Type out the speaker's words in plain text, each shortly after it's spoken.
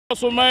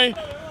So, man,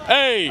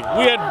 hey,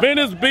 we at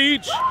Venice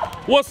Beach.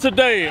 What's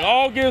today?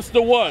 August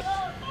the what?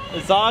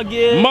 It's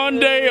August.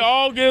 Monday,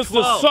 August 12th.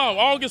 the something.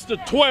 August the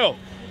 12th.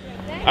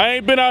 I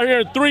ain't been out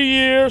here in 3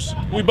 years.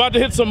 We about to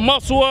hit some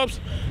muscle ups.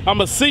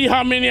 I'ma see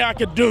how many I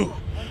could do.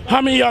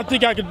 How many y'all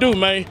think I could do,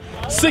 man?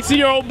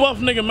 60-year-old buff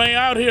nigga, man,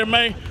 out here,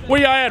 man.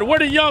 Where y'all at? Where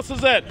the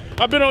youngsters at?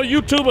 I've been on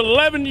YouTube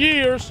 11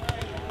 years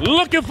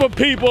looking for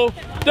people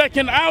that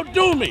can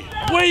outdo me.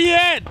 Where you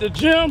at? The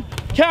gym,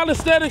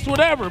 calisthenics,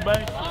 whatever,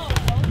 man.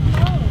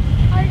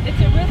 It's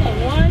a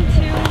rhythm. 1,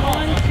 2,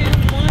 1, 2,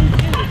 1,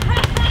 2.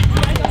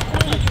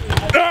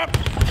 Up.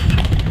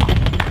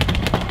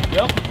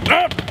 Yep.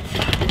 Up.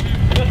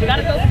 You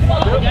gotta go slow.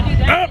 You gotta do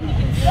that. Up.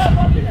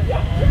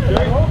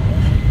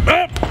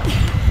 Up.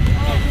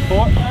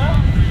 4.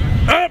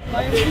 Up.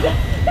 5.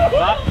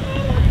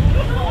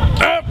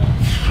 Up.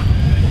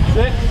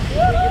 6.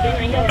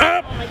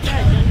 Up.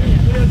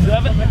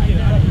 7.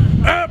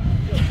 Up.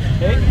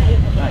 8.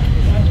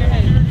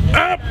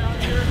 Up.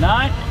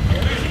 9.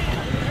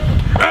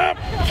 Up.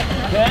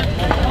 10.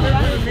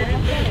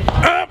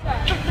 Up.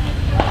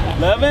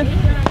 11.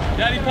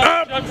 Daddy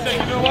Pop Chuck said,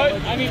 you know what?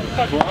 I need to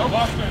touch my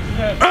boxer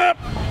instead. Up.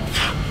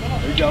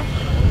 There you go.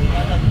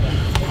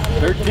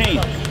 13.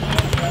 Up.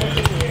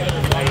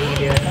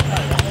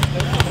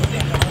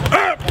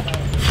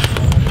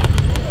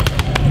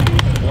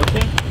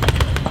 14.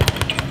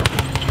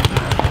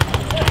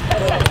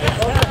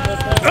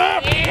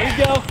 Up. There you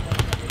go.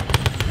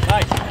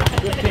 Nice.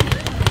 15.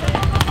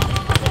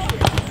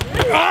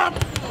 Up.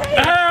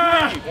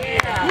 Ah.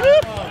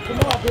 Come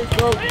on, big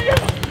coach.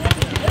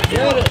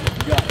 Get it.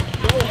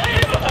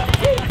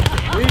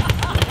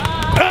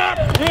 Up.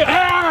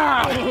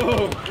 Ah.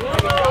 Woo.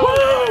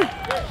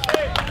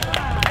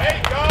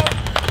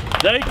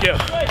 Thank you.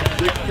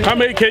 How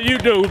many can you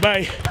do,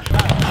 man?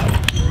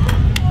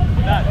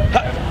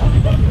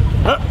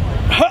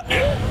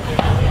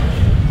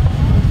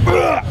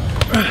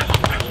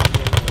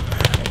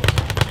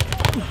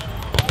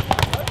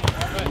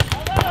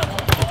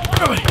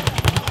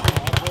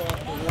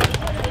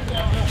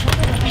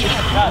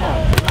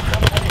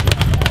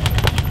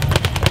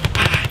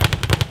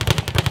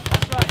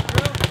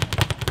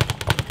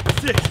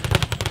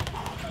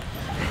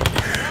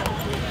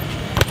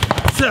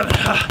 Seven,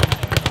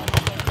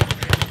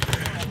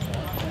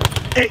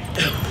 8,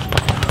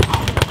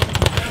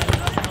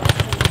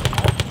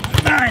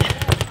 9,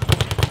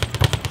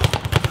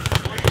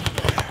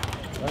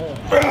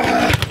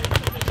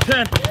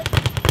 10.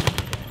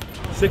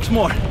 6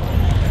 more.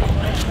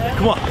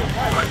 Come on.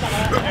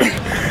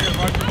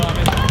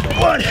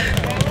 1.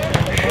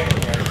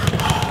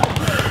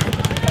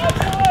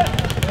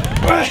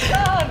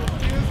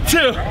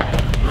 2.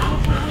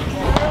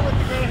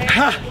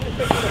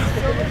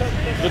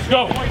 Let's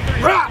go. Come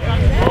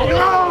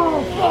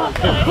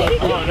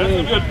on, that's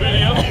a good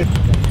video.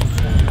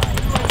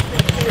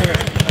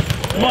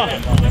 Come on.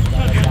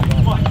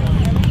 Come on.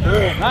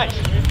 Nice.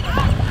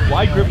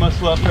 Wide grip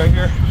muscle up right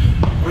here.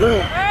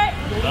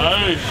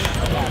 Nice.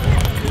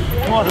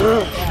 Come on.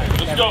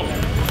 Let's go.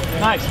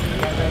 Nice.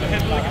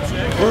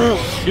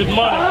 Get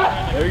money.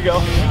 There you go.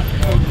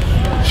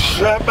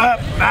 Strap up.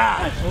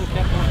 Nice.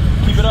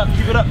 Keep it up.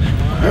 Keep it up.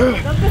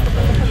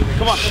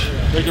 Come on.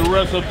 Take a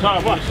rest up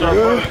top when you start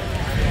working.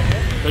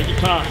 Take your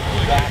time.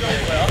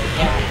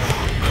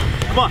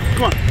 Come on.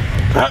 Come on.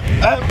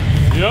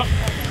 Yep.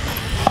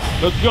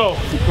 Let's go.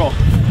 Keep going.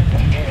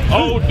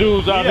 Old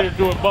dudes out here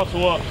doing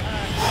muscle up.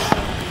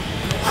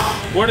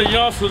 Where the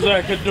youngsters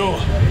at can do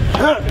it?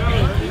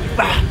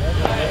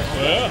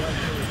 Yeah.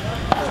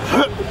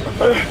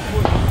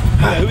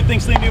 Who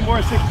thinks they need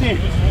more than 16?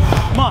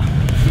 Come on.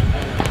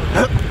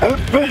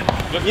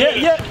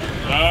 Yeah.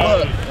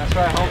 Nice. That's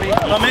right, homie.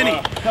 How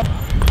many?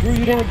 Drew,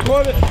 you didn't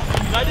record it?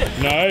 I did.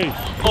 Nice.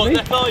 Oh,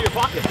 that fell in your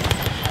pocket.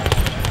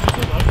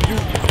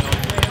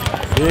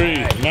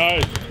 3.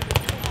 Nice.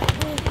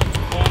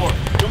 4.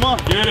 Come on.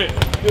 Get it.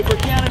 Good for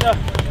Canada.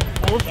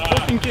 We're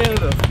pushing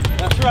Canada.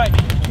 That's right.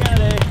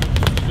 Canada.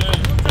 6.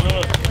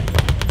 Good.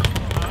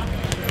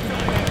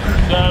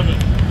 7.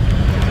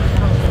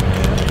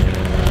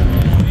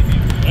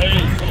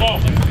 8. Come on.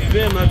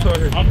 Ben, that's right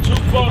here. I'm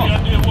 240. I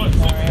did what?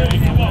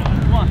 16. Come on.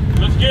 Come on.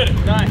 Let's get it.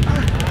 9.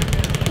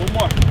 One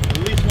more. At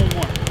least one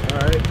more. All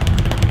right.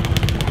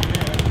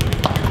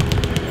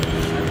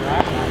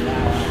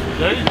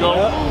 There you go.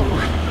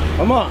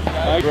 Come on.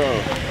 Bro.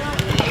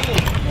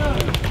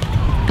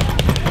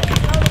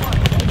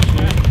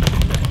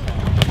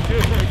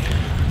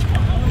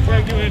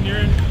 Can't get in, you're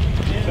in.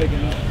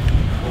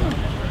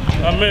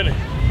 How many?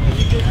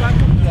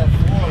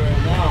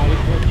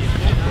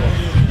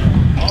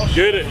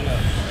 Get it.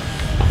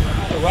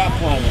 Rock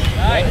climbing.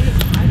 Right?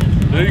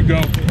 There you go.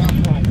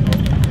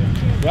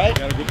 Right?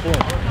 Got a good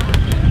point.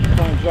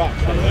 Climb drop.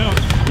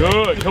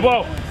 Good. Come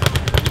on.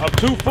 I'm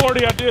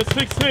 240. I did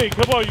 16.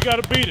 Come on. You got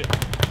to beat it.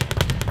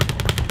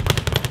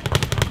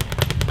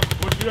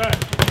 What you at?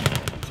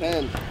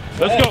 10.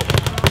 Let's go.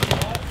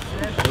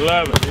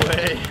 11.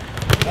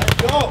 Let's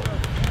go.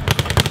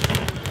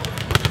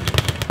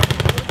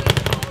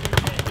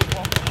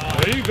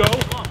 There you go.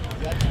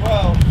 That's 12.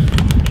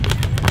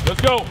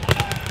 go.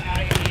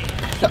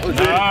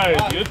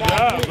 Nice. Good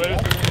job,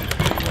 man.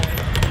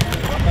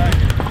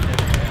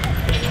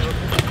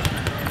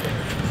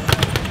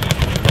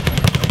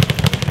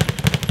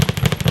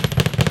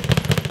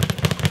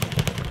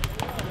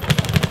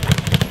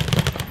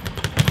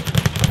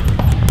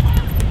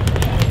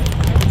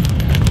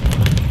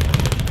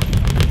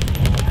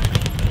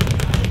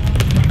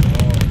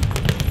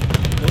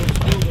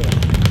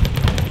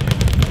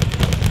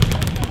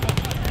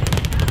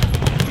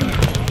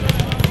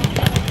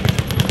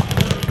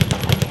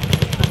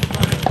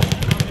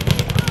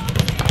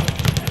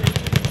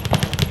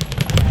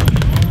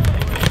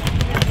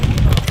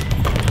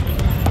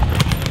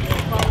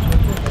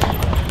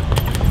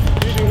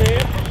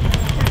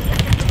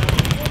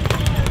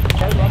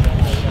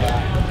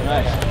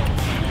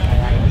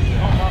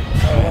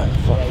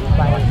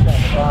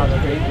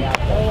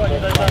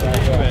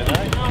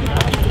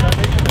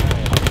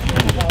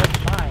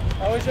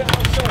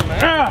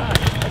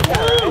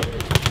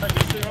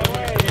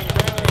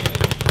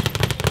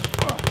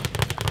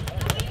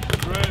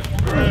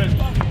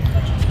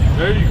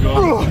 There you go.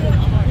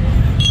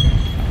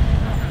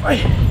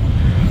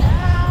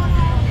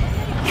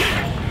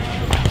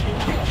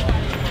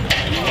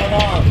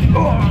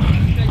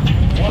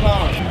 One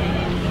arm.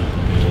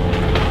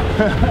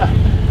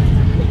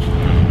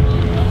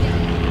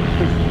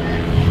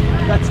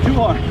 That's 2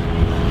 arms.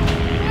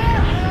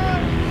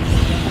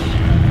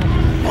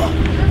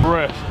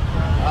 Rest.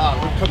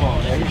 Oh, come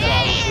on,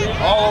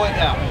 man. All the way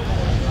down.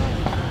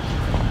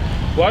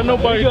 Why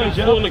nobody does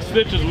full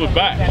extensions with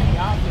back?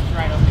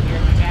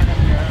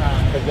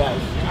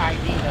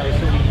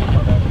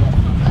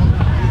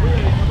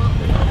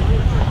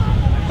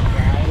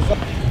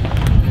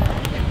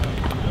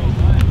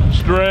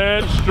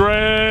 Stretch,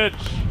 stretch.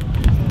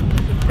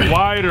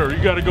 Wider,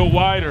 you gotta go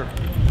wider.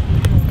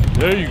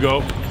 There you go.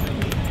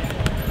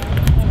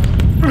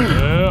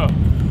 Yeah.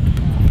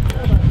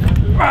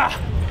 Ah.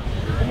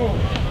 Come on.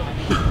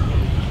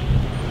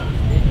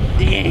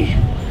 Dang.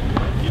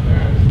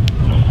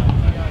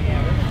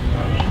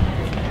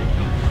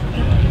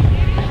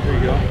 There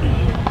you go.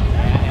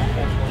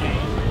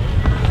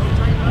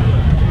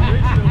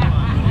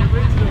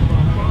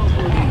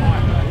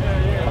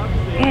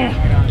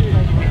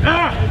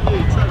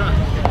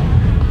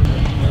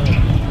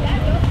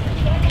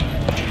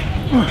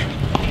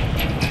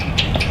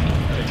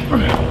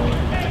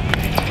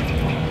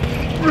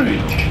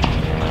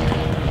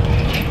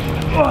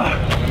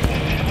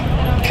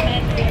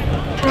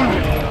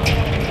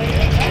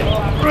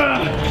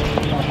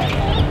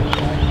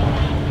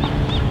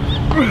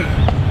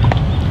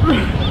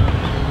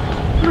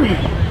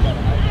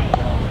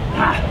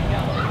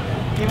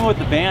 Even with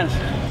the bands.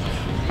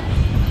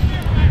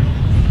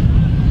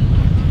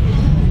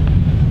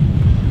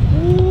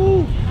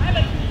 Woo.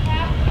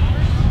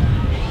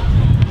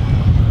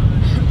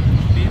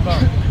 Speed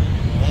bump.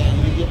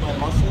 Man, you get my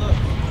muscle up?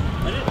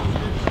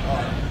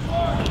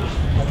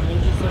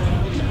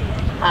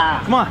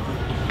 Come on.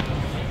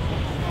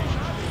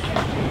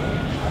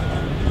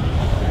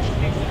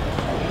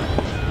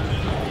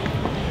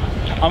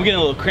 I'm getting a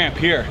little cramp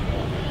here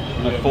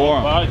in the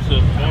forearm.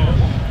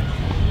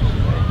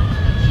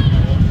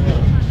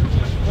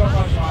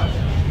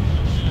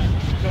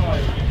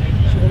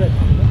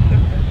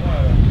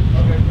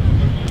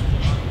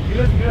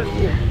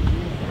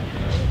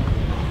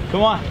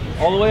 Come on,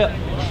 all the way up.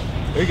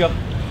 There you go.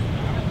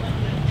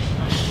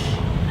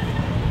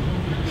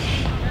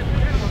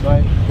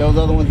 Right, those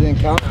other ones didn't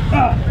count.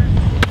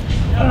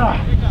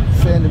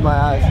 Sand in my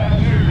eyes.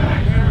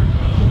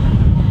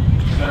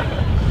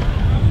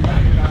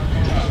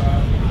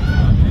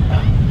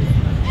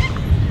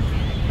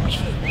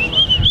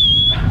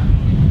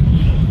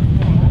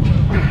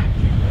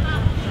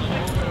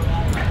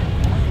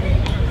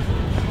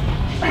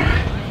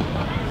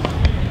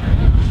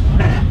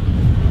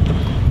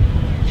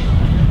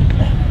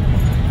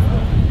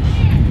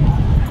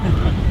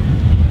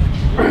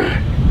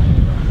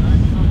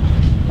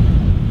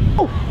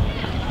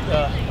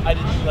 I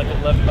did like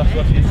 11 bucks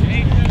left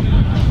yesterday.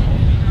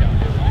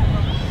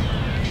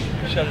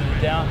 Shut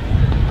it down.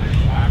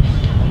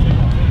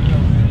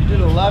 You did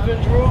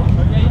 11, Drew?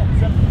 Yeah.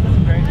 That's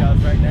great. I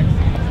was right next to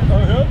you. Oh,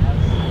 really?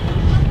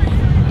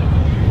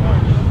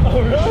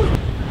 Oh, really?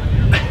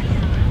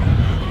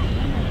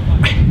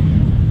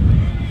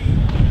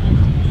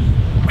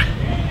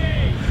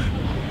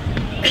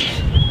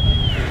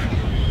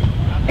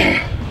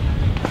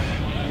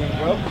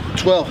 Bro?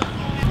 12.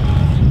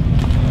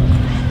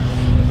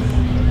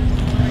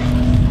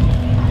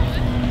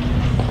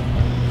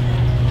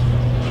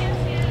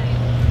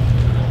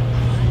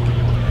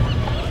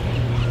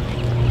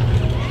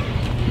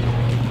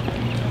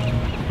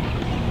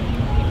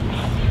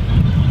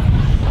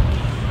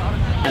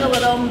 A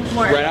little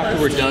more Right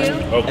after we're close to done?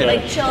 you, Okay.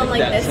 like chilling like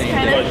That this same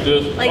kind day. of Like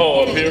this? like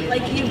Oh, up it- here?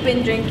 like you've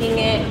been drinking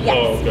it. Yes,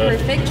 Oh, okay.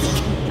 perfect.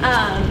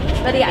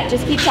 But yeah,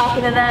 just keep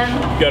talking to them.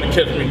 You gotta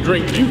catch me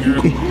drinking,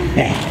 girl.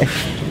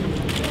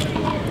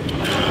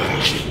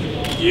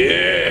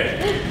 Yeah.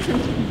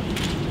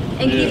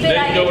 And keep it They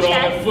on go your with all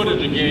that chest.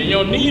 footage again. You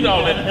don't need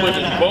all that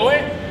footage,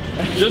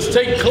 boy. Just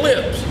take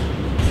clips.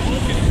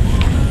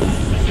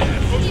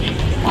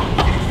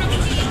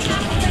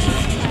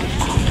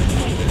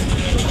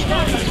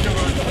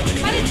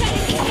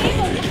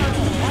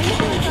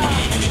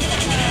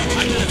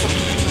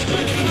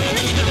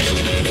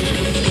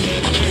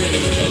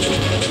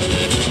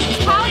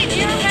 Holly, do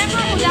you remember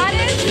who that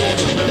is?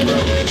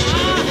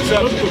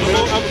 I'm a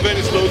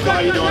Venice local. How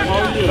you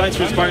doing? Thanks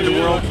for inspiring the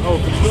world.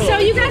 So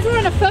you guys were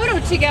in a photo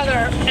together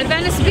at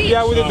Venice Beach.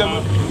 Yeah, we did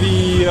the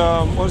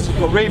what's it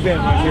called? Ray-Ban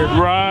right here.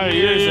 Right,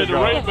 Years yeah, the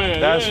ago. Ray-Ban.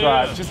 That's yeah,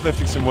 right. yeah. Just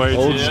lifting some weights.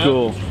 Old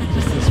school.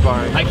 Just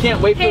inspiring. I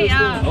can't wait for Hey, this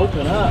thing to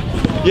open up.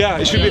 Yeah,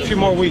 it should be a few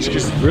more weeks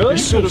because Really?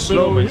 it's so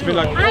slow. It's been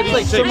like I know,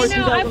 I finished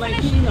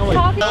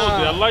talking.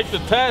 I like the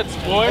tats,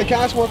 boy. Hey, can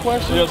I ask one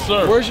question? Yes,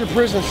 sir. Where's your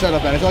prison set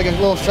up at? Is it like a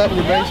little set in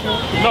your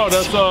basement? No,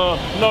 that's no.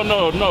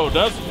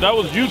 That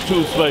was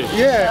YouTube space.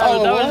 Yeah.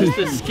 Oh, That what? was just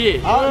a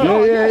skit.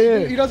 Oh,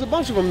 yeah. He does a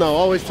bunch of them though.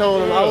 Always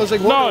telling them. I was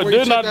like, No, wondering where you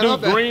didn't I set that up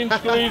do at. green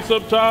screen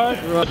sometimes?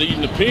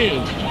 Eating the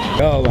pins.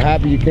 Yo, I'm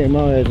happy you came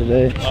out here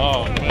today.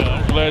 Oh man,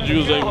 I'm glad you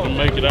was able to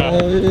make it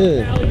out. Oh,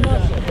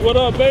 yeah. What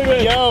up,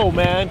 baby? yo,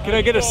 man, can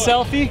I get a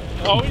selfie?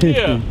 Oh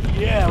yeah.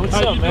 Yeah, what's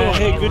How up, you man?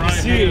 doing? Hey, good All to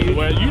right, see yeah, you.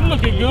 well, you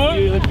looking good.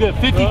 You look good.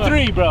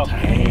 53, bro.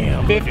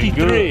 Damn,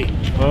 53.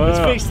 Let's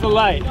face the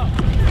light.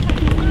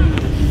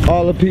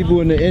 All the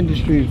people in the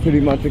industry is pretty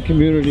much a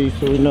community,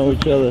 so we know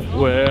each other.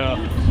 Well,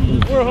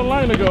 where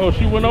Helena go?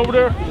 She went over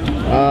there?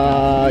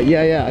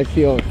 Yeah, I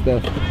see all the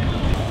stuff.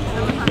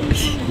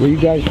 Where you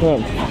guys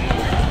from?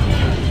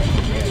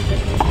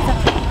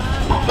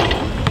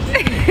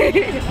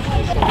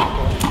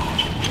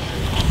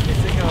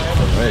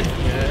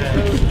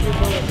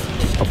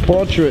 A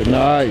portrait,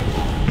 nice.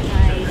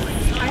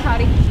 Hi,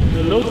 Hottie.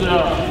 No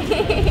doubt.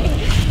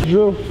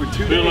 Dru,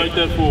 Been like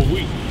that for a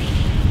week.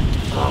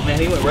 Oh man,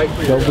 he went right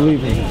for don't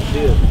believe me.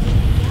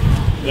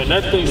 And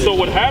that thing, so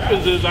what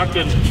happens is I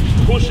can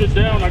push it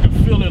down, I can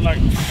feel it like,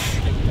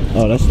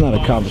 Oh, that's not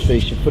a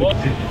conversation. what?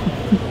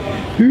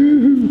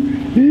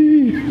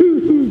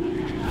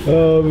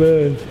 Oh,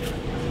 man.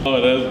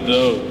 Oh, that's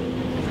dope.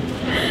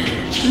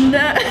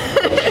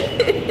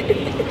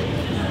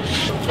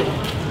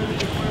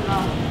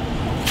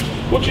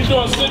 What you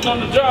doing sitting on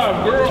the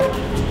job, girl?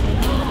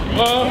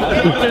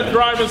 I've been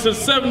driving since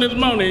 7 this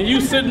morning, and you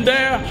sitting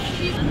there?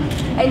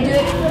 And do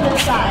it from the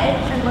side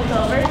and look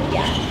over.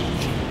 Yeah.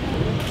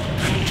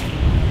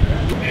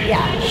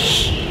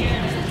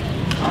 Yeah.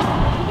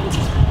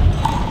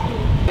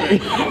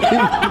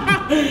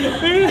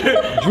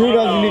 Dru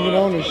doesn't even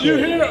own his You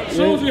shit. hear? As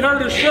soon as he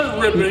heard his shirt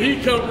ripping,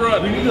 he come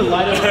running.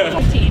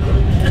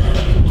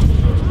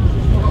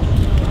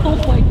 Oh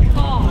my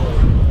god.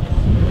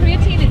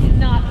 Creatine is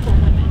not for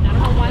women. I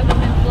don't know why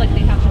women feel like they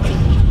have to take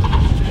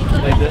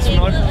it. Like this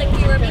one? Like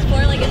you were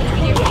before, like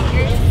in your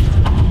fingers.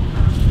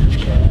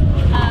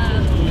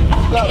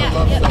 Yeah.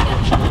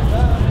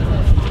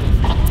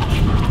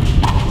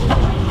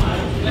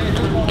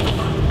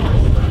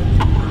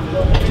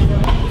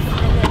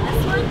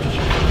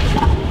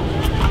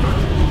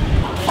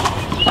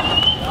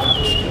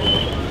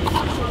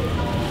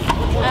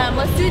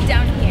 Let's do it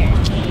down here.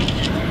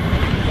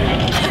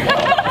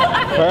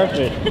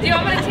 Perfect. Do you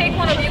want me to take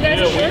one of you guys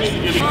first?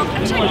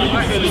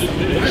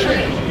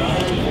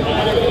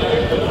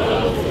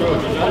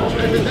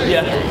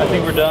 Yeah, I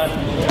think we're done.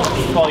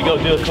 Probably go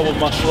do a couple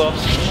muscle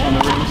ups on the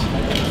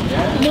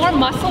rings. More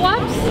muscle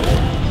ups?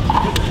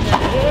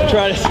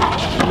 Try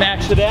to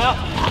max it out.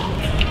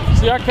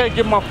 See, I can't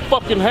get my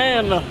fucking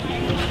hand up.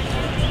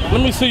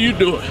 Let me see you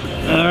do it.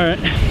 All right.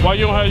 Why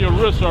you don't have your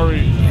wrist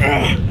already?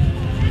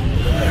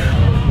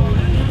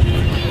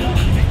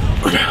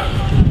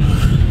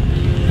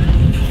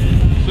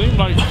 Seems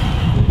like,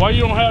 why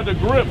you don't have the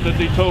grip that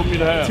they told me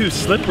to have? Too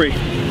slippery.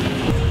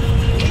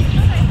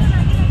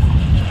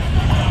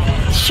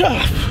 Shut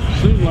up.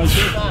 Seems like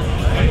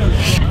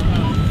that.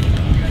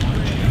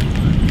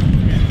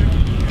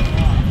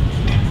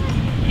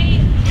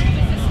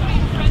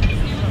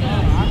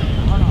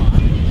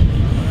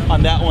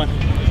 On that one.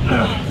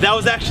 That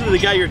was actually the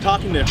guy you were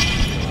talking to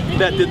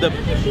that did the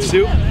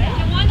suit.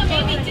 The one that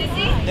made me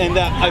dizzy? And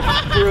I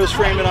threw his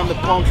framing on the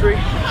palm tree.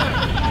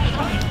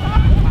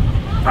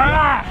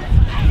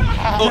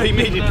 Ah! Oh, he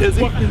made you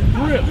dizzy? Fucking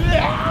grip.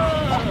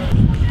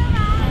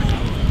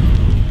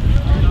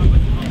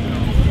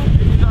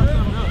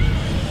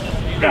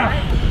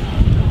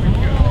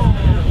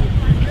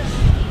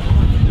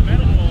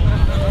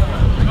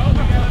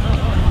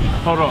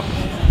 Hold on.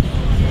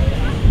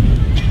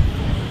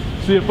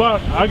 See if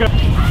I got.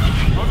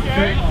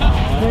 Okay.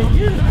 Thank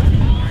you.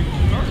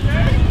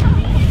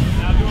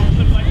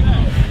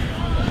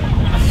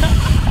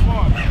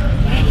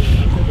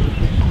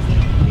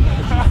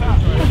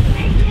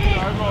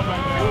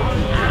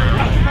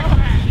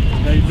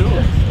 How you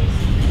doing?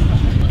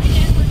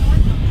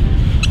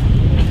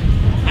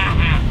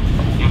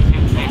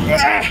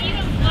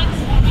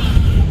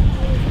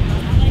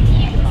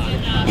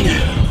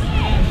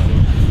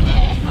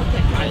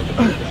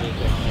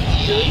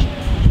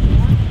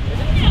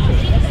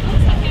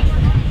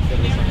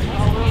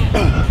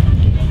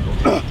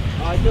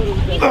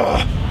 He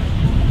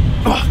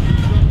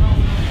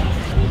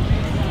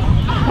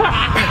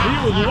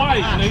was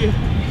white, nigga.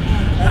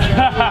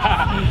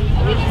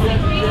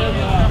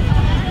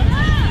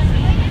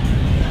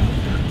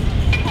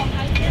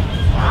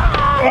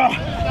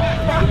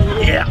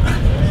 Yeah.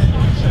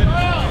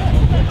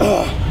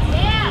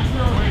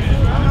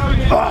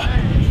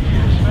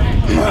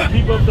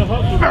 Keep up the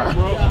hustle,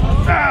 bro.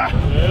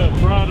 Yeah,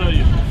 proud of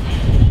you.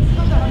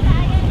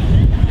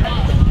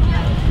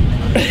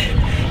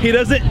 He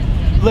doesn't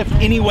lift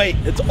any weight.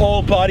 It's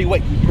all body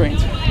weight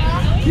brains.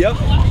 Yep.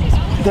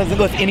 Doesn't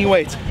lift any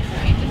weight.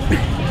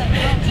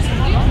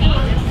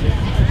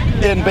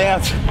 In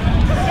bands.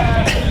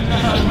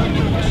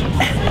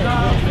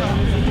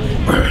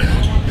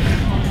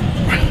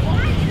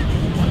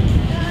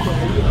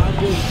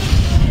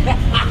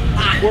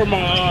 Where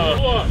my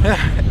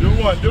Do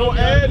one. Do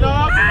it.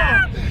 No, come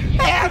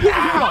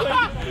on.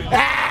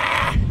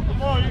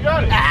 Come on, you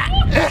got it.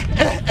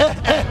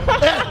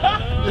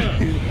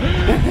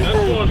 That's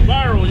going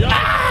viral, y'all.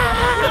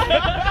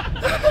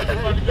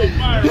 About to go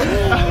viral.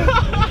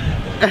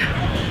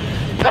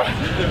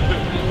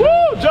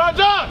 Woo, John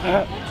John.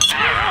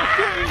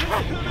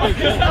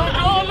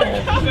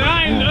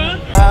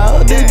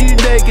 How did you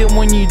take it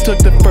when you took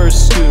the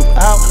first scoop?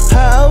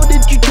 How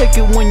did you take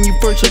it when you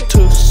first took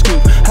the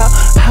scoop?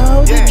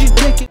 How did you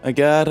take it? I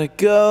gotta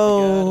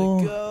go.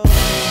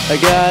 I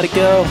gotta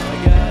go.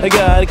 I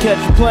gotta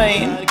catch a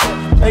plane.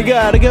 I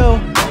gotta go.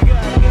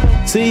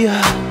 See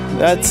ya.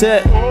 That's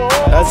it.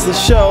 That's the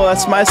show.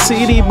 That's my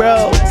CD,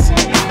 bro.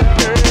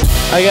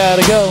 I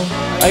gotta go.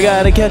 I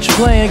gotta catch a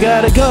plane. I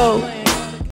gotta go.